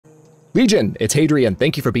Legion, it's Hadrian.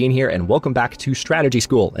 Thank you for being here and welcome back to Strategy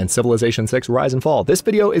School and Civilization 6 Rise and Fall. This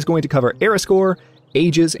video is going to cover era score,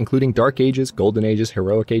 ages, including Dark Ages, Golden Ages,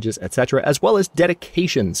 Heroic Ages, etc., as well as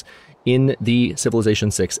dedications in the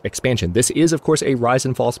Civilization 6 expansion. This is, of course, a Rise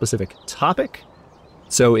and Fall specific topic.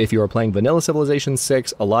 So if you are playing vanilla Civilization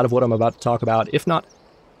 6, a lot of what I'm about to talk about, if not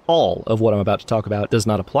all of what I'm about to talk about, does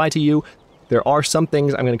not apply to you. There are some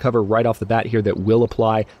things I'm going to cover right off the bat here that will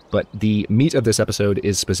apply, but the meat of this episode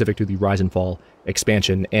is specific to the Rise and Fall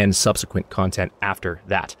expansion and subsequent content after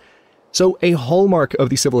that. So a hallmark of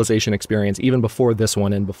the Civilization experience, even before this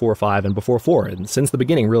one and before 5 and before 4, and since the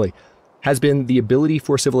beginning really, has been the ability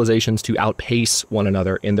for civilizations to outpace one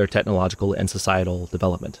another in their technological and societal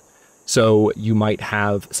development. So you might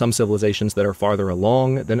have some civilizations that are farther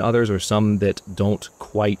along than others, or some that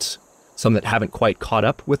haven't quite caught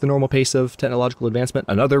up with the normal pace of technological advancement.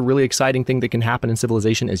 Another really exciting thing that can happen in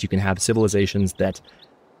civilization is you can have civilizations that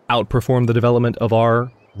outperform the development of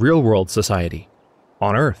our real-world society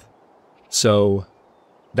on Earth. So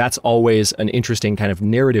that's always an interesting kind of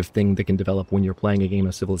narrative thing that can develop when you're playing a game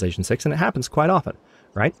of Civilization 6, and it happens quite often,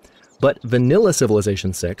 right? But vanilla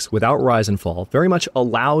Civilization 6, without Rise and Fall, very much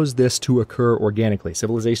allows this to occur organically.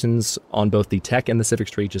 Civilizations on both the tech and the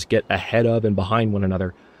civics tree just get ahead of and behind one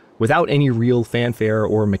another without any real fanfare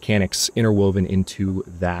or mechanics interwoven into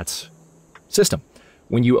that system.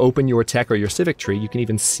 When you open your tech or your civic tree, you can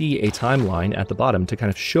even see a timeline at the bottom to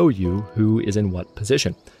kind of show you who is in what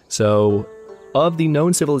position. So of the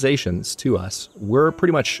known civilizations to us, we're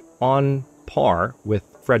pretty much on par with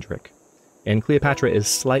Frederick, and Cleopatra is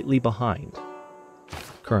slightly behind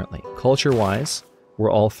currently. Culture-wise,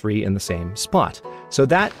 we're all three in the same spot. So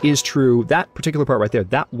that is true, that particular part right there,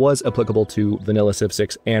 that was applicable to vanilla Civ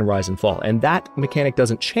 6 and Rise and Fall, and that mechanic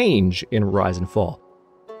doesn't change in Rise and Fall.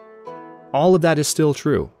 All of that is still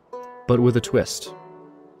true, but with a twist.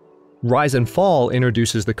 Rise and Fall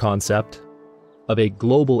introduces the concept of a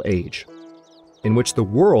global age, in which the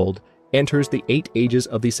world enters the 8 ages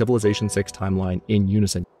of the Civilization 6 timeline in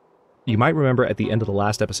unison. You might remember at the end of the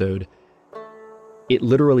last episode, it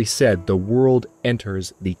literally said the world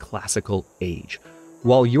enters the classical age.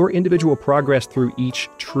 While your individual progress through each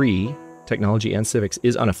tree, technology and civics,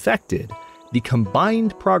 is unaffected, the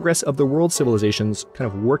combined progress of the world civilizations kind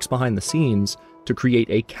of works behind the scenes to create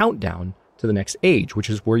a countdown to the next age, which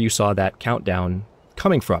is where you saw that countdown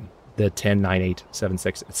coming from, the 10, 9, 8, 7,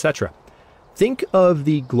 6, etc. Think of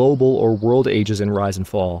the global or world ages in Rise and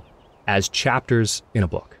Fall as chapters in a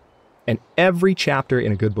book. And every chapter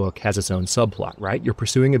in a good book has its own subplot, right? You're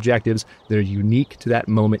pursuing objectives that are unique to that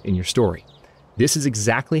moment in your story. This is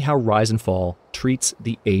exactly how Rise and Fall treats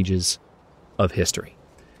the ages of history.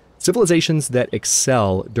 Civilizations that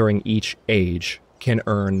excel during each age can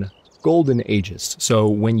earn golden ages. So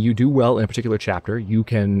when you do well in a particular chapter, you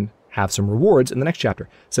can have some rewards in the next chapter.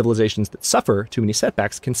 Civilizations that suffer too many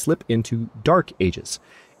setbacks can slip into dark ages.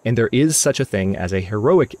 And there is such a thing as a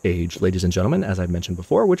heroic age, ladies and gentlemen, as I've mentioned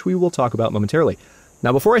before, which we will talk about momentarily.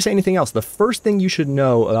 Now, before I say anything else, the first thing you should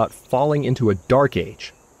know about falling into a dark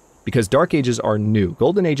age, because dark ages are new.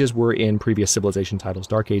 Golden ages were in previous Civilization titles.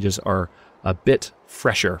 Dark ages are a bit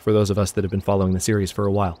fresher for those of us that have been following the series for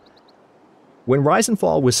a while. When Rise and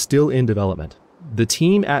Fall was still in development, the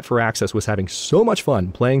team at Firaxis was having so much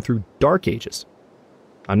fun playing through Dark Ages.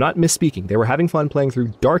 I'm not misspeaking, they were having fun playing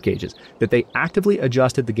through Dark Ages, that they actively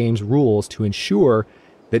adjusted the game's rules to ensure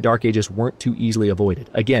that Dark Ages weren't too easily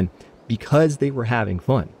avoided. Again, because they were having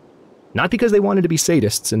fun. Not because they wanted to be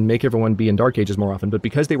sadists and make everyone be in Dark Ages more often, but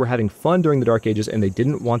because they were having fun during the Dark Ages and they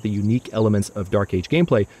didn't want the unique elements of Dark Age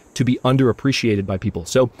gameplay to be underappreciated by people.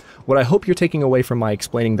 So what I hope you're taking away from my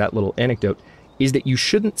explaining that little anecdote is that you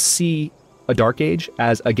shouldn't see a Dark Age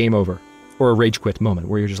as a game over or a rage quit moment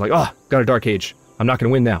where you're just like, oh, got a Dark Age, I'm not going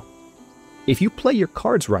to win now. If you play your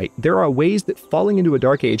cards right, there are ways that falling into a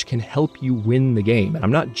Dark Age can help you win the game. And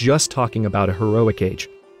I'm not just talking about a Heroic Age.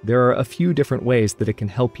 There are a few different ways that it can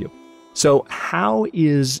help you. So how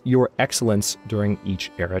is your excellence during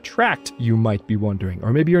each era tracked, you might be wondering?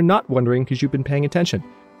 Or maybe you're not wondering because you've been paying attention.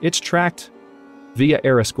 It's tracked via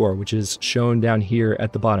era score, which is shown down here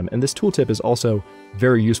at the bottom. And this tooltip is also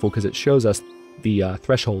very useful because it shows us the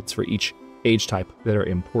thresholds for each age type that are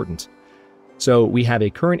important. So we have a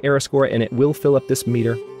current era score, and it will fill up this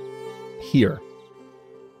meter here.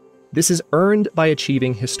 This is earned by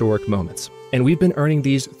achieving historic moments. And we've been earning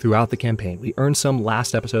these throughout the campaign. We earned some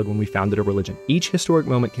last episode when we founded a religion. Each historic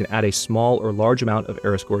moment can add a small or large amount of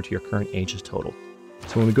era score to your current age's total.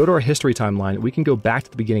 So when we go to our history timeline, we can go back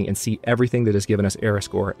to the beginning and see everything that has given us era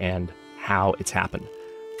score and how it's happened.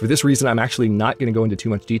 For this reason, I'm actually not going to go into too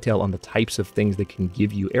much detail on the types of things that can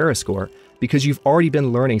give you era score, because you've already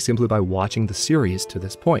been learning simply by watching the series to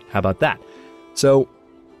this point. How about that? So,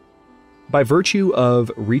 by virtue of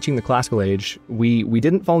reaching the Classical Age, we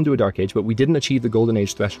didn't fall into a Dark Age, but we didn't achieve the Golden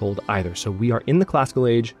Age threshold either. So we are in the Classical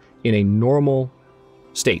Age in a normal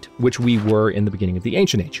state, which we were in the beginning of the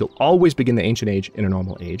Ancient Age. You'll always begin the Ancient Age in a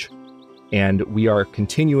normal age, and we are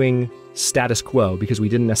continuing status quo because we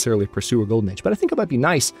didn't necessarily pursue a Golden Age. But I think it might be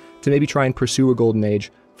nice to maybe try and pursue a Golden Age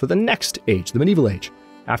for the next age, the Medieval Age,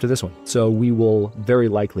 after this one. So we will very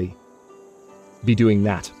likely be doing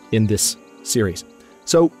that in this series.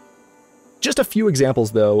 So just a few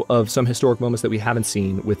examples, though, of some historic moments that we haven't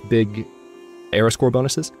seen with big era score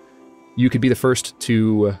bonuses. You could be the first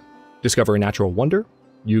to discover a natural wonder.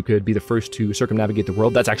 You could be the first to circumnavigate the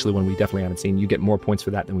world. That's actually one we definitely haven't seen. You get more points for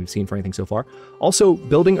that than we've seen for anything so far. Also,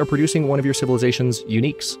 building or producing one of your civilization's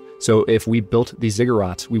uniques. So if we built the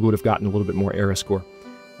ziggurat, we would have gotten a little bit more era score.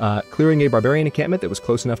 Clearing a barbarian encampment that was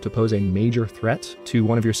close enough to pose a major threat to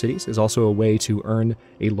one of your cities is also a way to earn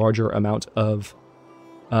a larger amount of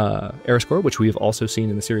era score, which we have also seen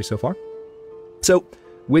in the series so far. So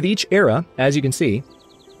with each era, as you can see,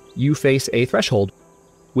 you face a threshold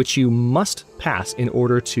which you must pass in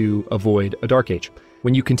order to avoid a Dark Age.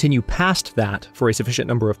 When you continue past that for a sufficient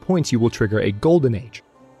number of points, you will trigger a Golden Age.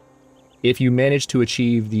 If you manage to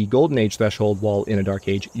achieve the Golden Age threshold while in a Dark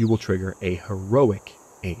Age, you will trigger a Heroic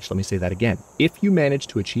Age. Let me say that again. If you manage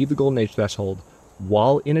to achieve the Golden Age threshold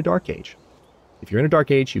while in a Dark Age, if you're in a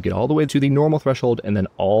Dark Age, you get all the way to the normal threshold and then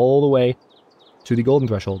all the way to the Golden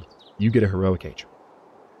threshold, you get a Heroic Age.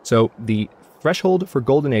 So the threshold for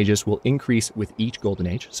Golden Ages will increase with each Golden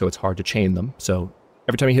Age, so it's hard to chain them. So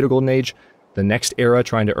every time you hit a Golden Age, the next era,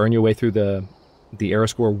 trying to earn your way through the era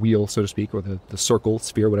score wheel, so to speak, or the circle,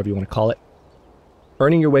 sphere, whatever you want to call it,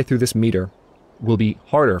 earning your way through this meter will be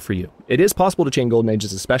harder for you. It is possible to chain Golden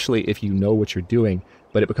Ages, especially if you know what you're doing,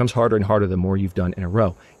 but it becomes harder and harder the more you've done in a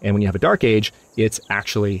row. And when you have a Dark Age, it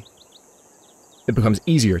becomes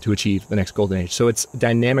easier to achieve the next Golden Age. So it's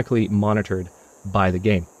dynamically monitored by the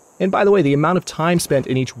game. And by the way, the amount of time spent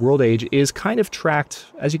in each World Age is kind of tracked.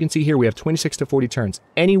 As you can see here, we have 26 to 40 turns.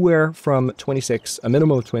 Anywhere from 26, a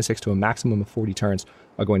minimum of 26 to a maximum of 40 turns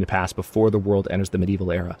are going to pass before the world enters the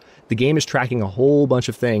medieval era. The game is tracking a whole bunch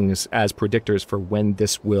of things as predictors for when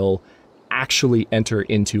this will actually enter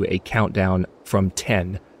into a countdown from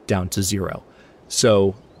 10 down to 0.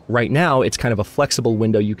 So right now, it's kind of a flexible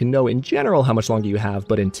window. You can know in general how much longer you have,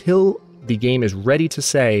 but until the game is ready to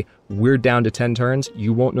say, we're down to 10 turns,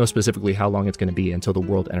 you won't know specifically how long it's going to be until the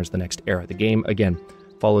world enters the next era. The game, again,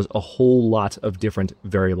 follows a whole lot of different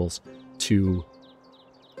variables to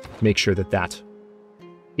make sure that that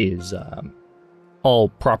is all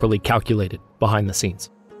properly calculated behind the scenes.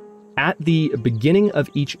 At the beginning of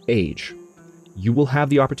each age, you will have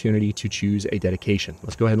the opportunity to choose a dedication.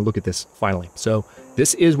 Let's go ahead and look at this finally. So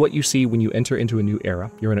this is what you see when you enter into a new era.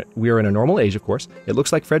 We are in a normal age, of course. It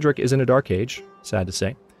looks like Frederick is in a Dark Age, sad to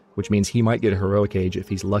say, which means he might get a Heroic Age if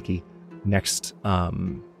he's lucky next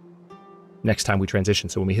time we transition.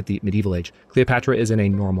 So when we hit the Medieval Age, Cleopatra is in a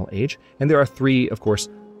normal age, and there are 3, of course,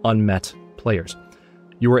 unmet players.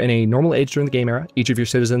 You are in a normal age during the game era. Each of your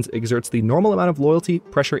citizens exerts the normal amount of loyalty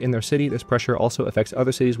pressure in their city. This pressure also affects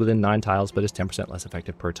other cities within 9 tiles, but is 10% less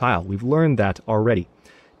effective per tile. We've learned that already.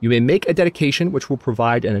 You may make a dedication which will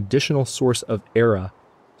provide an additional source of era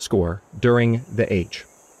score during the age.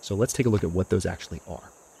 So let's take a look at what those actually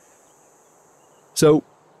are. So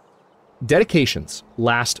dedications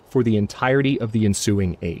last for the entirety of the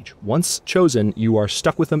ensuing age. Once chosen, you are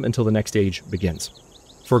stuck with them until the next age begins.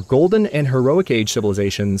 For Golden and Heroic Age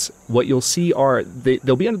civilizations, what you'll see are,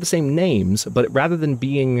 they'll be under the same names, but rather than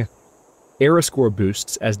being era score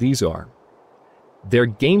boosts as these are, they're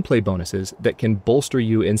gameplay bonuses that can bolster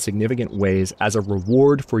you in significant ways as a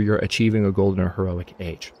reward for your achieving a Golden or Heroic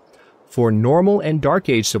Age. For normal and Dark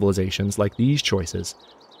Age civilizations like these choices,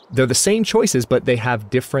 they're the same choices, but they have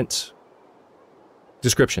different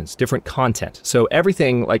descriptions, different content. So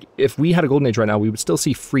everything, like if we had a Golden Age right now, we would still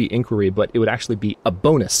see free inquiry, but it would actually be a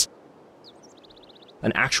bonus,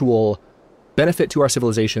 an actual benefit to our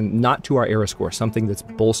civilization, not to our era score, something that's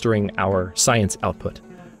bolstering our science output.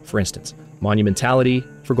 For instance, monumentality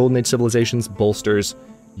for Golden Age civilizations bolsters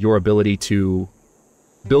your ability to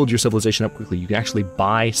build your civilization up quickly. You can actually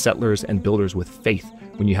buy settlers and builders with faith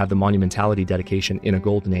when you have the monumentality dedication in a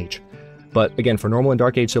Golden Age. But again, for normal and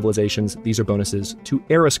Dark Age civilizations, these are bonuses to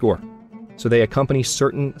era score. So they accompany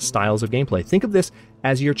certain styles of gameplay. Think of this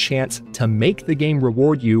as your chance to make the game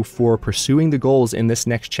reward you for pursuing the goals in this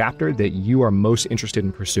next chapter that you are most interested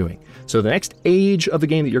in pursuing. So the next age of the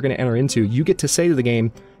game that you're going to enter into, you get to say to the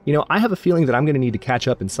game, you know, I have a feeling that I'm going to need to catch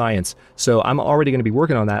up in science, so I'm already going to be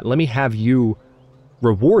working on that. Let me have you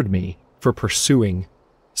reward me for pursuing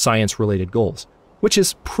science-related goals, which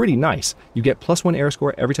is pretty nice. You get +1 error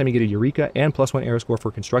score every time you get a Eureka, and +1 error score for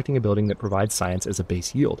constructing a building that provides science as a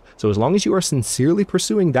base yield. So as long as you are sincerely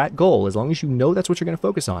pursuing that goal, as long as you know that's what you're going to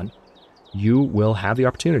focus on, you will have the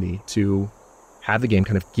opportunity to have the game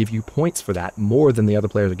kind of give you points for that more than the other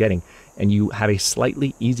players are getting, and you have a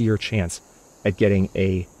slightly easier chance at getting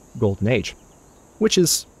a golden age, which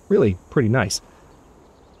is really pretty nice.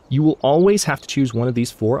 You will always have to choose one of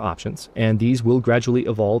these 4 options, and these will gradually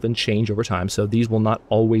evolve and change over time, so these will not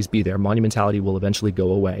always be there. Monumentality will eventually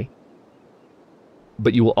go away.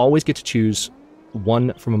 But you will always get to choose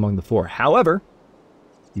one from among the 4. However,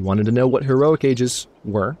 you wanted to know what heroic ages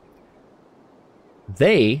were.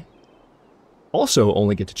 They also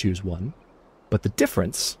only get to choose one, but the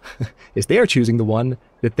difference is they are choosing the one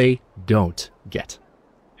that they don't get.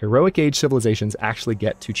 Heroic age civilizations actually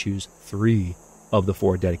get to choose 3 of the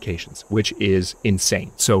 4 dedications, which is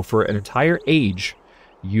insane. So for an entire age,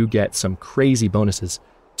 you get some crazy bonuses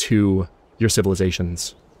to your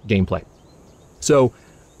civilization's gameplay. So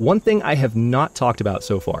one thing I have not talked about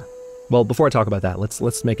so far, well, before I talk about that,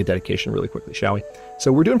 let's make a dedication really quickly, shall we?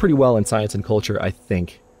 So we're doing pretty well in science and culture, I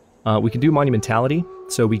think. We can do monumentality,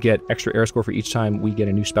 so we get extra error score for each time we get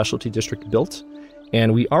a new specialty district built,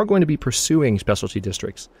 and we are going to be pursuing specialty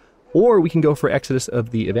districts. Or we can go for Exodus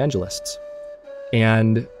of the Evangelists.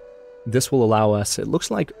 And this will allow us, it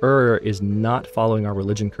looks like is not following our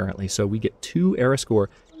religion currently, so we get 2 error score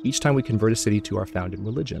each time we convert a city to our founded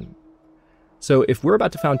religion. So if we're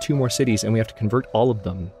about to found 2 more cities and we have to convert all of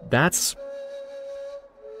them, that's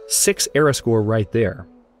 6 error score right there,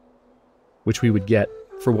 which we would get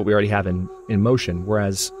for what we already have in motion,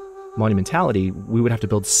 whereas monumentality, we would have to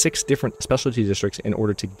build 6 different specialty districts in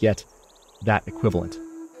order to get that equivalent.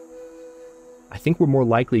 I think we're more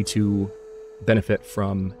likely to benefit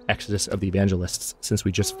from Exodus of the Evangelists since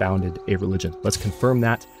we just founded a religion. Let's confirm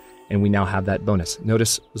that, and we now have that bonus.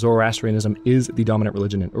 Notice Zoroastrianism is the dominant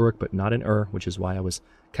religion in Uruk, but not in which is why I was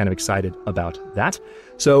kind of excited about that.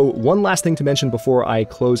 So one last thing to mention before I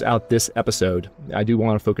close out this episode. I do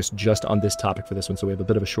want to focus just on this topic for this one, so we have a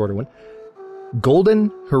bit of a shorter one.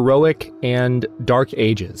 Golden, Heroic, and Dark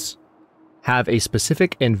Ages have a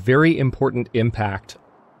specific and very important impact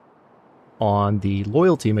on the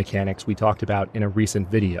loyalty mechanics we talked about in a recent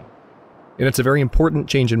video. And it's a very important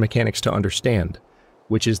change in mechanics to understand,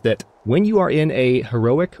 which is that when you are in a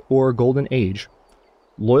heroic or golden age,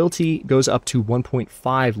 loyalty goes up to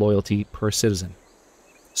 1.5 loyalty per citizen.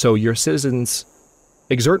 So your citizens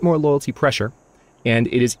exert more loyalty pressure, and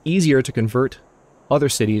it is easier to convert other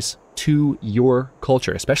cities to your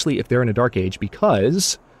culture, especially if they're in a dark age,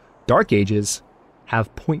 because dark ages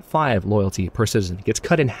have 0.5 loyalty per citizen. It gets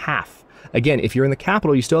cut in half. Again, if you're in the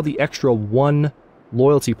capital, you still have the extra 1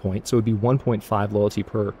 loyalty point, so it would be 1.5 loyalty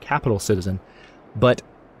per capital citizen. But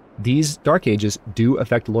these dark ages do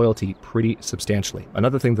affect loyalty pretty substantially.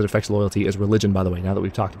 Another thing that affects loyalty is religion, by the way, now that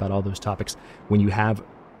we've talked about all those topics. When you have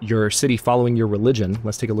your city following your religion,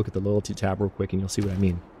 let's take a look at the loyalty tab real quick and you'll see what I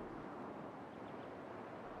mean.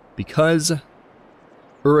 Because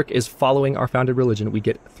Uruk is following our founded religion, we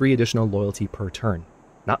get 3 additional loyalty per turn.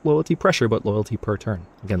 Not loyalty pressure, but loyalty per turn.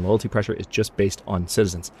 Again, loyalty pressure is just based on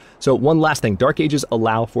citizens. So one last thing, Dark Ages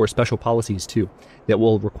allow for special policies too, that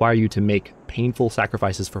will require you to make painful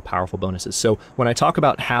sacrifices for powerful bonuses. So when I talk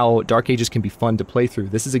about how Dark Ages can be fun to play through,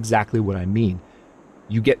 this is exactly what I mean.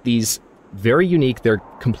 You get these very unique, they're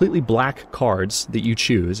completely black cards that you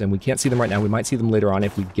choose, and we can't see them right now. We might see them later on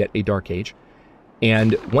if we get a Dark Age.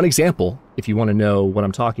 And one example, if you want to know what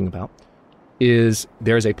I'm talking about, is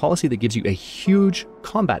there's a policy that gives you a huge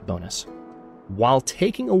combat bonus while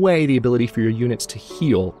taking away the ability for your units to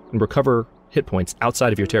heal and recover hit points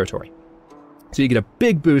outside of your territory. So you get a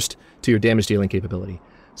big boost to your damage dealing capability.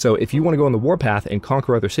 So if you want to go on the warpath and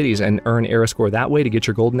conquer other cities and earn era score that way to get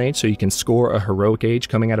your golden age so you can score a heroic age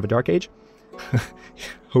coming out of a dark age,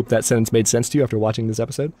 hope that sentence made sense to you after watching this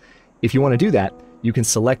episode. If you want to do that, you can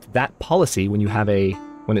select that policy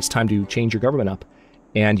when it's time to change your government up.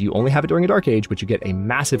 And you only have it during a dark age, but you get a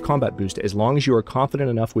massive combat boost as long as you are confident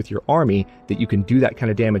enough with your army that you can do that kind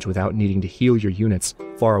of damage without needing to heal your units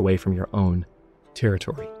far away from your own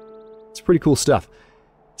territory. It's pretty cool stuff.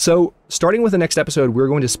 So starting with the next episode, we're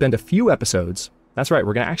going to spend a few episodes That's right,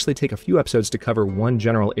 we're going to actually take a few episodes to cover one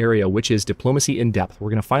general area, which is diplomacy in depth. We're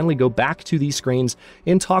going to finally go back to these screens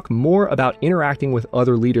and talk more about interacting with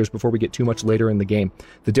other leaders before we get too much later in the game.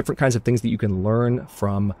 The different kinds of things that you can learn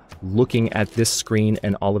from looking at this screen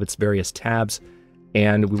and all of its various tabs.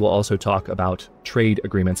 And we will also talk about trade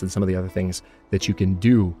agreements and some of the other things that you can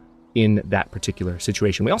do in that particular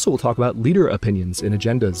situation. We also will talk about leader opinions and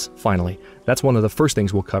agendas, finally. That's one of the first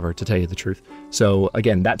things we'll cover, to tell you the truth. So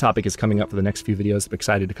again, that topic is coming up for the next few videos. I'm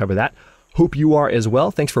excited to cover that. Hope you are as well.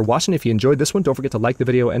 Thanks for watching. If you enjoyed this one, don't forget to like the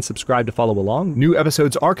video and subscribe to follow along. New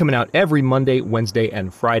episodes are coming out every Monday, Wednesday,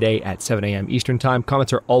 and Friday at 7 a.m. Eastern Time.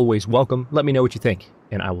 Comments are always welcome. Let me know what you think,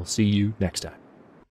 and I will see you next time.